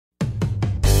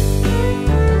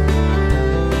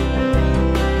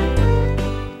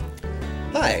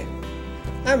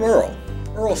I'm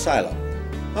Earl Silo.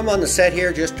 I'm on the set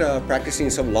here just practicing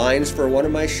some lines for one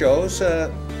of my shows.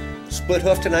 Split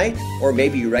Hoof tonight, or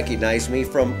maybe you recognize me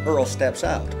from Earl Steps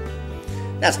Out.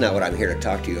 That's not what I'm here to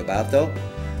talk to you about, though.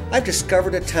 I've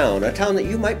discovered a town that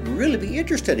you might really be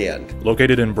interested in.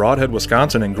 Located in Brodhead,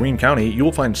 Wisconsin in Greene County, you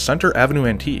will find Center Avenue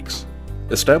Antiques.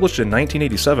 Established in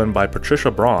 1987 by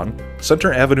Patricia Braun,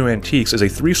 Center Avenue Antiques is a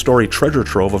 3-story treasure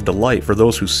trove of delight for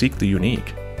those who seek the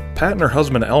unique. Pat and her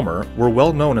husband Elmer were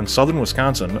well known in southern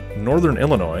Wisconsin, northern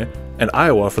Illinois, and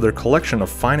Iowa for their collection of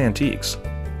fine antiques.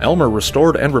 Elmer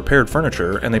restored and repaired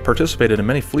furniture, and they participated in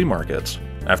many flea markets.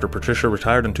 After Patricia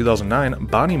retired in 2009,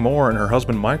 Bonnie Moore and her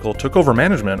husband Michael took over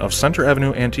management of Center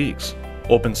Avenue Antiques.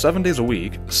 Open 7 days a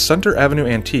week, Center Avenue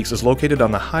Antiques is located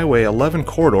on the Highway 11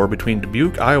 corridor between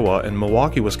Dubuque, Iowa and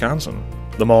Milwaukee, Wisconsin.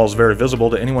 The mall is very visible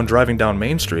to anyone driving down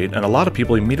Main Street, and a lot of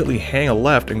people immediately hang a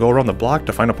left and go around the block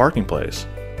to find a parking place.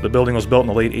 The building was built in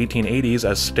the late 1880s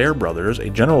as Stair Brothers,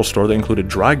 a general store that included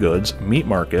dry goods, meat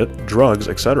market, drugs,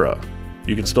 etc.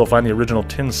 You can still find the original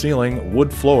tin ceiling,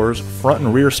 wood floors, front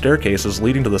and rear staircases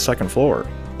leading to the second floor.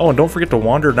 Oh, and don't forget to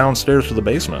wander downstairs to the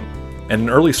basement. And in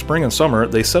early spring and summer,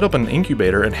 they set up an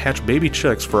incubator and hatch baby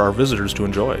chicks for our visitors to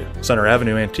enjoy. Center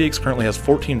Avenue Antiques currently has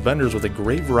 14 vendors with a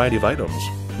great variety of items.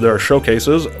 There are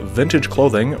showcases, vintage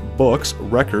clothing, books,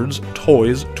 records,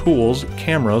 toys, tools,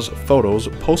 cameras, photos,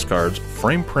 postcards,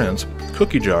 frame prints,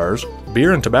 cookie jars,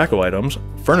 beer and tobacco items,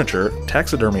 furniture,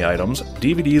 taxidermy items,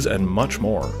 DVDs, and much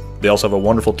more. They also have a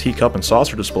wonderful teacup and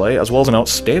saucer display, as well as an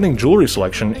outstanding jewelry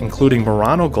selection, including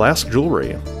Murano glass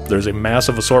jewelry. There's a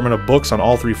massive assortment of books on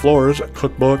all 3 floors,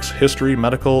 cookbooks, history,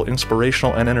 medical,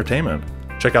 inspirational, and entertainment.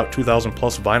 Check out 2,000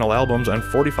 plus vinyl albums and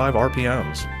 45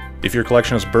 RPMs. If your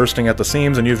collection is bursting at the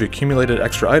seams and you've accumulated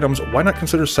extra items, why not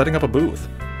consider setting up a booth?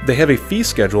 They have a fee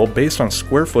schedule based on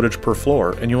square footage per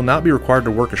floor, and you will not be required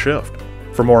to work a shift.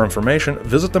 For more information,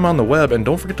 visit them on the web, and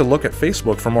don't forget to look at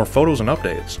Facebook for more photos and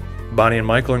updates. Bonnie and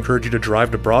Michael encourage you to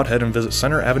drive to Brodhead and visit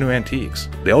Center Avenue Antiques.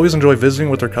 They always enjoy visiting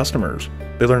with their customers.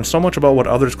 They learn so much about what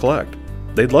others collect.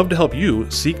 They'd love to help you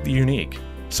seek the unique.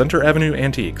 Center Avenue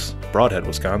Antiques, Brodhead,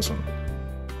 Wisconsin.